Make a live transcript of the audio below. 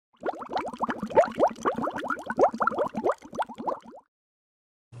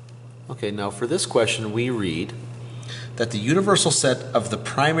Okay, now for this question we read that the universal set of the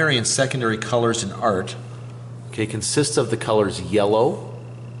primary and secondary colors in art, okay, consists of the colors yellow,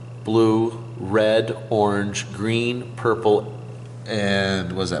 blue, red, orange, green, purple,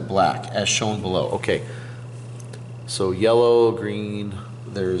 and what is that, black, as shown below. Okay, so yellow, green,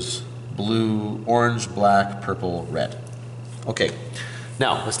 there's blue, orange, black, purple, red. Okay,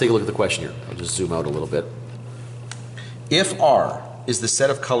 now let's take a look at the question here. I'll just zoom out a little bit. If R is the set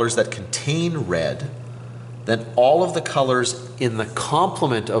of colors that contain red, then all of the colors in the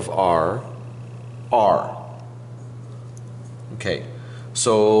complement of R are. Okay,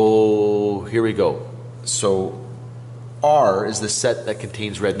 so here we go. So R is the set that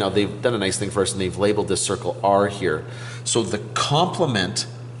contains red. Now they've done a nice thing for us and they've labeled this circle R here. So the complement,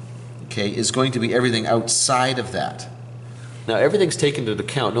 okay, is going to be everything outside of that. Now everything's taken into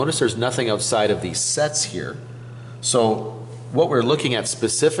account. Notice there's nothing outside of these sets here. So what we're looking at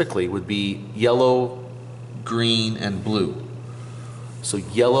specifically would be yellow, green, and blue. So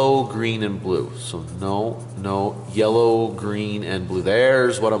yellow, green, and blue. So no, yellow, green, and blue.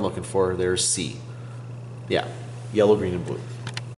 There's what I'm looking for. There's C. Yeah, yellow, green, and blue.